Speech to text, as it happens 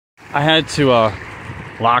I had to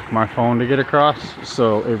lock my phone to get across,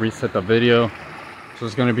 so it reset the video. So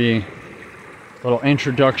it's going to be a little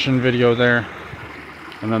introduction video there,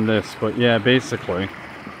 and then this. But yeah, basically,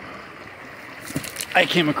 I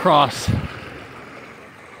came across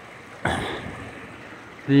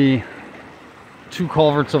the two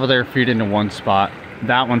culverts over there feed into one spot.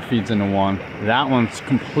 That one feeds into one. That one's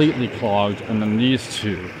completely clogged, and then these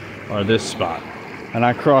two are this spot. And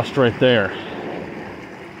I crossed right there.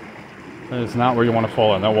 That is not where you want to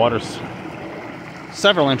fall in. That water's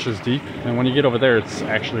several inches deep, and when you get over there, it's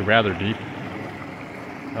actually rather deep.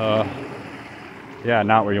 Yeah,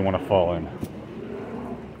 not where you want to fall in.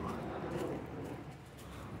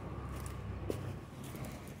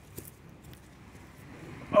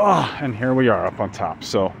 Oh, and here we are up on top.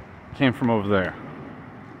 So, came from over there.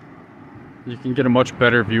 You can get a much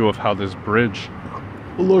better view of how this bridge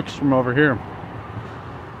looks from over here.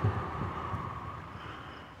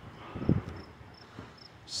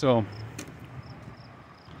 So,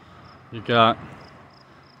 you got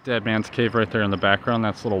Dead Man's Cave right there in the background.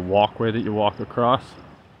 That's a little walkway that you walk across.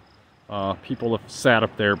 People have sat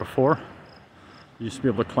up there before. You used to be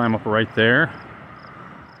able to climb up right there.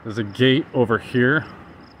 There's a gate over here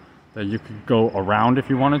that you could go around if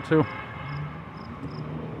you wanted to.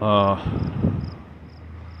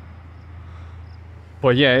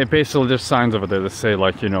 But yeah, it basically, there's signs over there that say,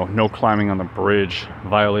 like, you know, no climbing on the bridge.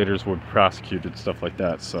 Violators would be prosecuted, stuff like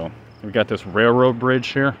that. So we got this railroad bridge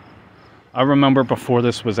here. I remember before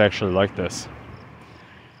this was actually like this.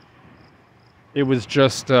 It was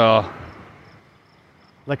just like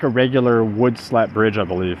a regular wood slat bridge, I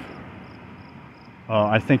believe.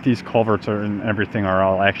 I think these culverts and everything are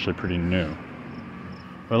all actually pretty new.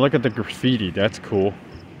 But look at the graffiti, that's cool.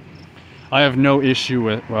 I have no issue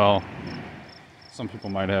with, well, some people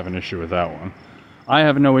might have an issue with that one. I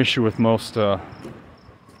have no issue with most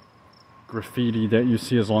graffiti that you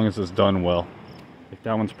see as long as it's done well. Like,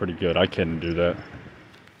 that one's pretty good. I couldn't do that.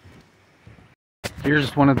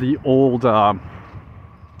 Here's one of the old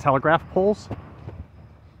telegraph poles.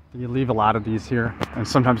 You leave a lot of these here, and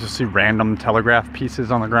sometimes you'll see random telegraph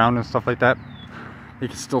pieces on the ground and stuff like that. You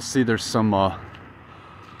can still see there's some of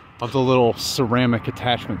the little ceramic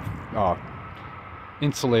attachment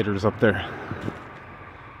insulators up there.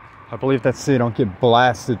 I believe that's so you don't get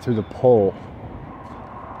blasted through the pole,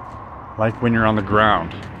 like when you're on the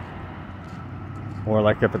ground, or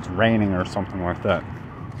like if it's raining or something like that.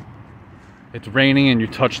 It's raining and you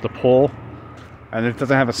touch the pole, and it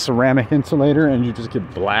doesn't have a ceramic insulator, and you just get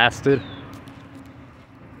blasted.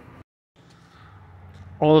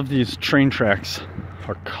 All of these train tracks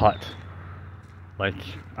are cut, like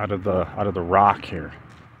out of the rock here,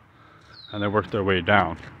 and they work their way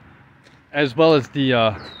down, as well as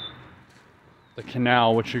the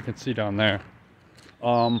canal, which you can see down there.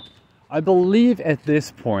 I believe at this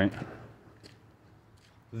point,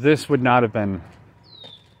 this would not have been.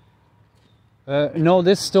 No,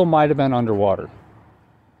 this still might have been underwater.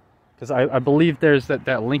 Because I believe there's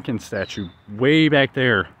that Lincoln statue way back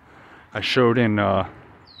there I showed in the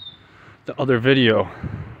other video.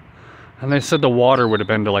 And they said the water would have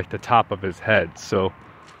been to like the top of his head. So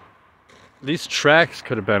these tracks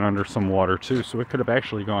could have been under some water too. So it could have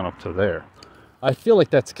actually gone up to there. I feel like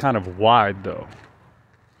that's kind of wide though.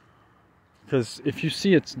 Because if you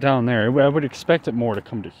see it's down there, I would expect it more to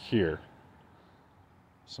come to here.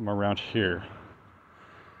 Somewhere around here.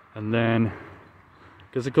 And then,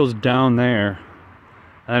 because it goes down there,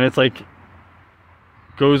 and it's like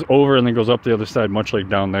goes over and then goes up the other side, much like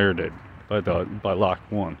down there did by lock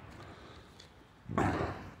 1.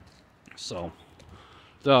 So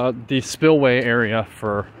the spillway area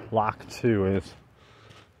for lock 2 is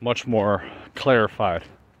much more clarified,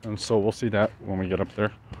 and so we'll see that when we get up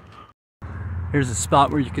there. Here's a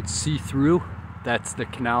spot where you could see through. That's the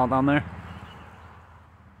canal down there.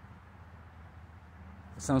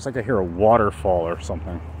 It sounds like I hear a waterfall or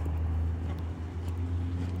something.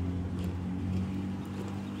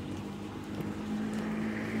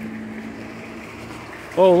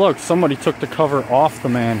 Oh look, somebody took the cover off the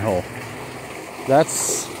manhole.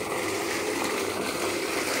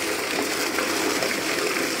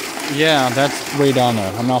 Yeah, that's way down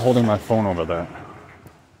there. I'm not holding my phone over that.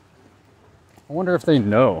 I wonder if they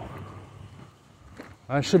know.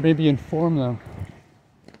 I should maybe inform them.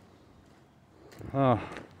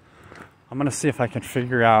 I'm gonna see if I can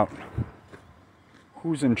figure out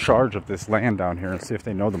who's in charge of this land down here and see if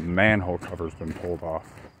they know the manhole cover's been pulled off.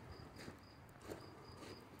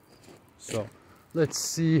 So, let's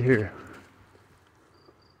see here.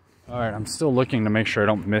 Alright, I'm still looking to make sure I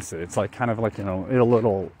don't miss it. It's like kind of like, you know, a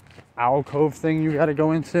little alcove thing you gotta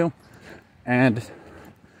go into. And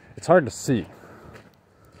it's hard to see.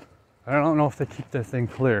 I don't know if they keep that thing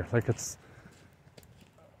clear. Like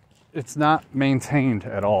it's not maintained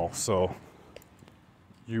at all, so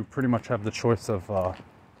you pretty much have the choice of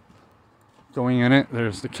going in it.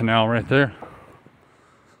 There's the canal right there.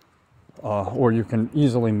 Or you can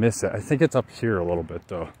easily miss it. I think it's up here a little bit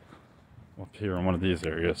though. Up here in one of these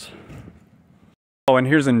areas. Oh, and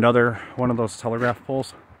here's another one of those telegraph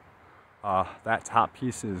poles. That top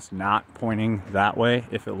piece is not pointing that way.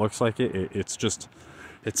 If it looks like it,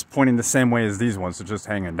 it's pointing the same way as these ones, so just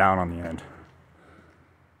hanging down on the end.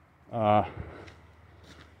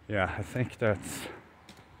 Yeah, I think that's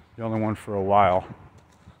the only one for a while.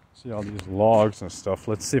 See all these logs and stuff.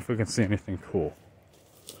 Let's see if we can see anything cool.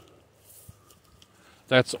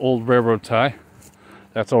 That's old railroad tie.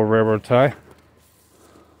 That's old railroad tie.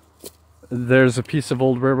 There's a piece of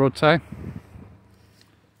old railroad tie.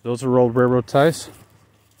 Those are old railroad ties.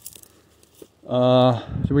 Do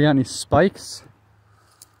we got any spikes?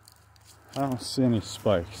 I don't see any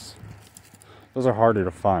spikes. Those are harder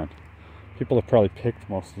to find. People have probably picked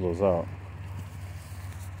most of those out.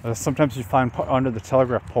 Sometimes you find under the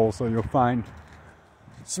telegraph poles, so you'll find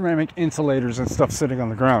ceramic insulators and stuff sitting on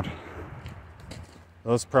the ground.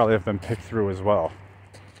 Those probably have been picked through as well.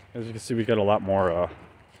 As you can see, we got a lot more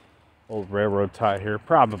old railroad tie here,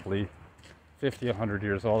 probably 50, 100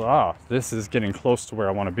 years old. Ah, this is getting close to where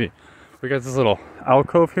I want to be. We got this little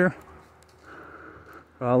alcove here.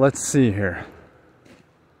 Let's see here.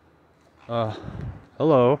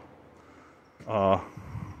 Hello.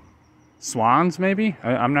 Swans, maybe?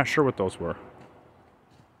 I'm not sure what those were.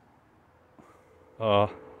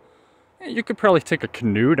 You could probably take a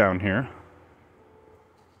canoe down here.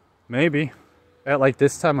 Maybe. At like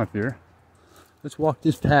this time of year. Let's walk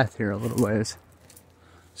this path here a little ways.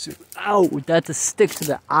 So, ow, that's a stick to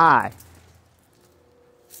the eye.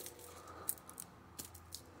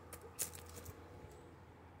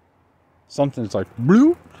 Something's like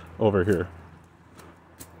bloop over here.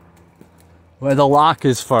 Well, the lock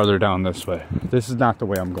is farther down this way. This is not the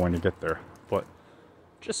way I'm going to get there, but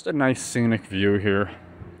just a nice scenic view here.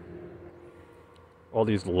 All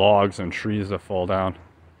these logs and trees that fall down.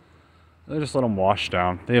 They just let them wash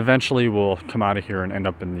down. They eventually will come out of here and end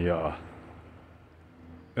up in the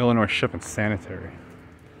Illinois Ship and Sanitary.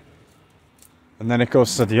 And then it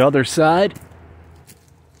goes to the other side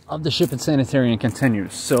of the Ship and Sanitary and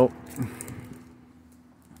continues. So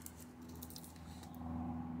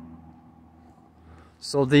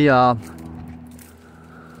the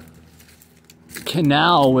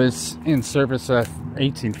canal was in service at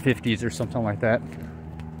 1850s or something like that.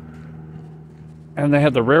 And they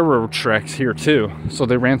had the railroad tracks here too, so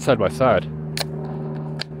they ran side by side.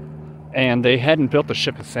 And they hadn't built the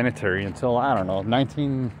Ship and Sanitary until, I don't know,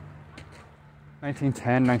 1910,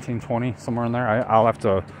 1920, somewhere in there. I'll have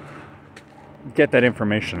to get that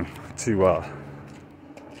information to,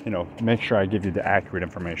 you know, make sure I give you the accurate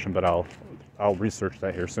information, but I'll research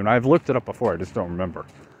that here soon. I've looked it up before, I just don't remember.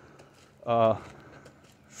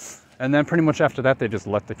 And then pretty much after that, they just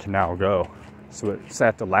let the canal go. So it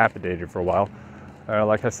sat dilapidated for a while.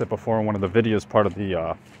 Like I said before in one of the videos, part of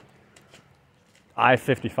the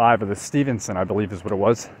I-55 of the Stevenson, I believe is what it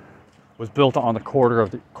was built on the corridor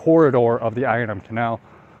of the I&M Canal.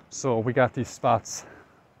 So we got these spots,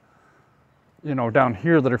 you know, down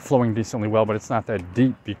here that are flowing decently well, but it's not that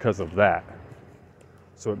deep because of that.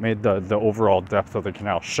 So it made the overall depth of the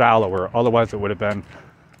canal shallower. Otherwise, it would have been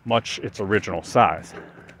much its original size.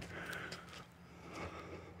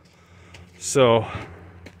 So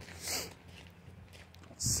let's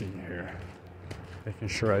see here, making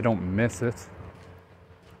sure I don't miss it.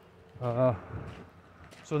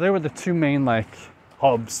 So they were the two main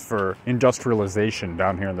hubs for industrialization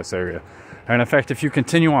down here in this area. And in fact, if you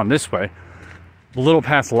continue on this way, a little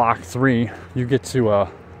past Lock 3, you get to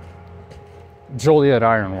Joliet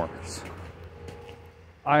Iron Works.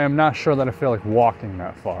 I am not sure that I feel like walking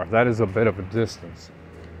that far. That is a bit of a distance.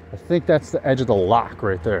 I think that's the edge of the lock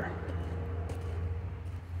right there.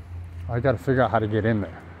 I got to figure out how to get in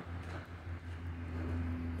there.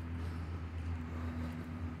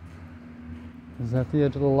 Is that the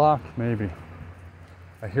edge of the lock? Maybe.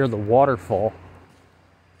 I hear the waterfall.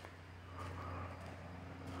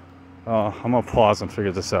 I'm gonna pause and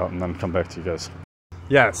figure this out and then come back to you guys.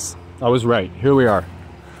 Yes, I was right. Here we are.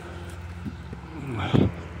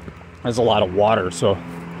 There's a lot of water, so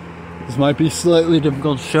this might be slightly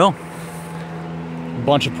difficult to show. A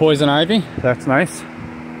bunch of poison ivy. That's nice.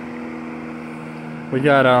 We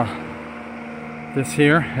got this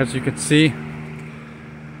here, as you can see.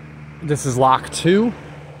 This is Lock 2.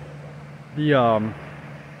 The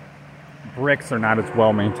bricks are not as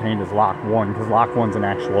well maintained as Lock 1, because Lock 1's an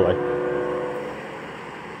actual, like,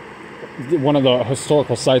 one of the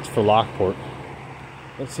historical sites for Lockport.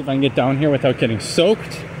 Let's see if I can get down here without getting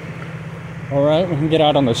soaked. Alright, we can get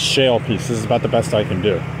out on this shale piece. This is about the best I can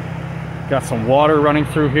do. Got some water running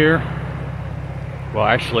through here. Well,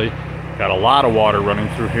 actually, got a lot of water running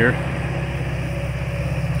through here.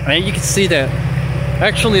 And you can see that,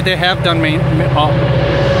 actually, they have done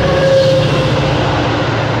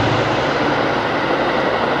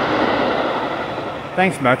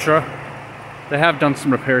thanks, Metro. They have done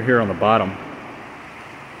some repair here on the bottom.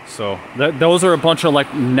 So, those are a bunch of,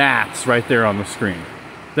 like, gnats right there on the screen.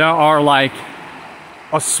 There are, like,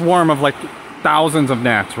 a swarm of, like, thousands of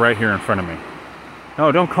gnats right here in front of me.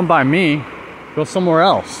 No, don't come by me. Go somewhere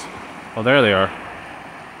else. Oh, there they are.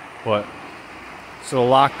 What? So the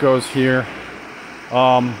lock goes here.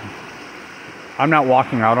 I'm not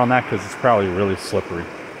walking out on that because it's probably really slippery.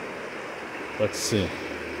 Let's see.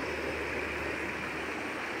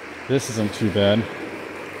 This isn't too bad.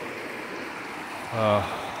 But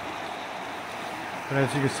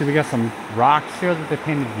as you can see, we got some rocks here that they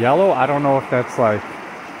painted yellow. I don't know if that's like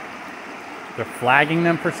they're flagging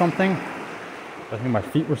them for something. I think my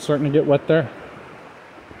feet were starting to get wet there.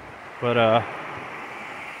 But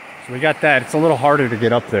so we got that. It's a little harder to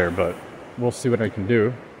get up there, but we'll see what I can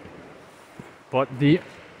do. But the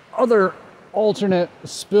other alternate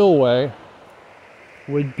spillway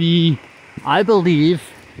would be, I believe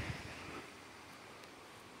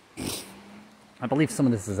some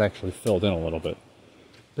of this is actually filled in a little bit.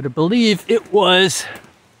 But I believe it was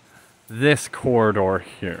this corridor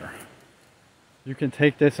here. You can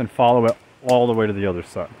take this and follow it all the way to the other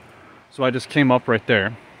side. So I just came up right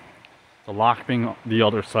there. The lock being the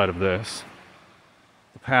other side of this.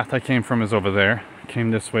 The path I came from is over there.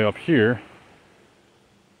 Came this way up here.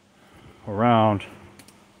 Around.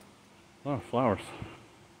 Oh, flowers.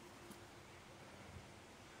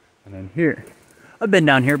 And then here. I've been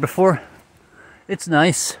down here before. It's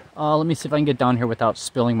nice. Let me see if I can get down here without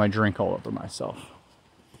spilling my drink all over myself.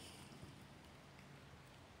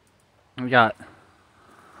 We got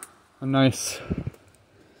a nice,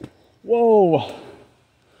 whoa,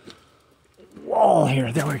 wall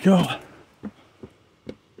here. There we go.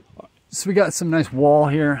 So we got some nice wall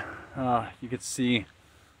here. You can see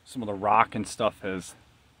some of the rock and stuff has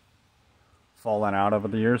fallen out over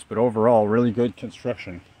the years, but overall, really good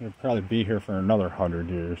construction. It'll probably be here for another 100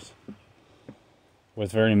 years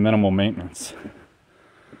with very minimal maintenance.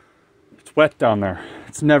 It's wet down there.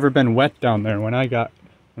 It's never been wet down there when I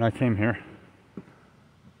came here. It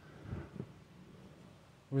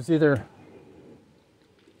was either,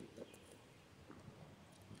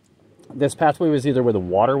 this pathway was either where the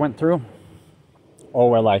water went through or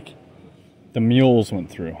where like the mules went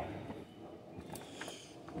through.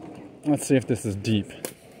 Let's see if this is deep.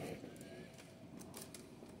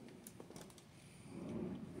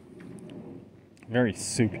 Very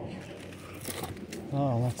soupy.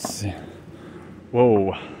 Oh, let's see.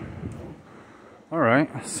 Whoa. All right,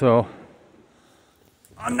 so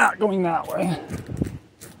I'm not going that way.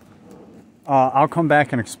 I'll come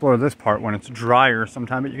back and explore this part when it's drier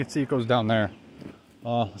sometime, but you can see it goes down there.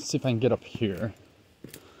 Let's see if I can get up here.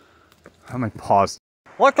 I might pause.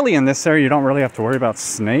 Luckily in this area you don't really have to worry about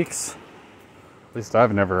snakes. At least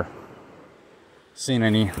I've never seen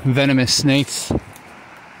any venomous snakes.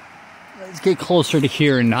 Let's get closer to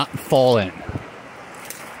here and not fall in.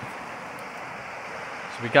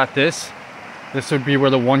 So we got this. This would be where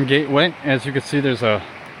the one gate went. As you can see, there's a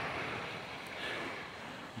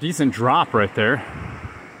decent drop right there.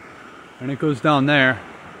 And it goes down there.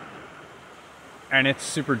 And it's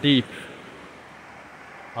super deep,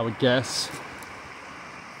 I would guess.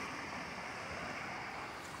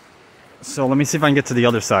 So let me see if I can get to the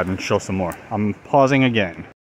other side and show some more. I'm pausing again.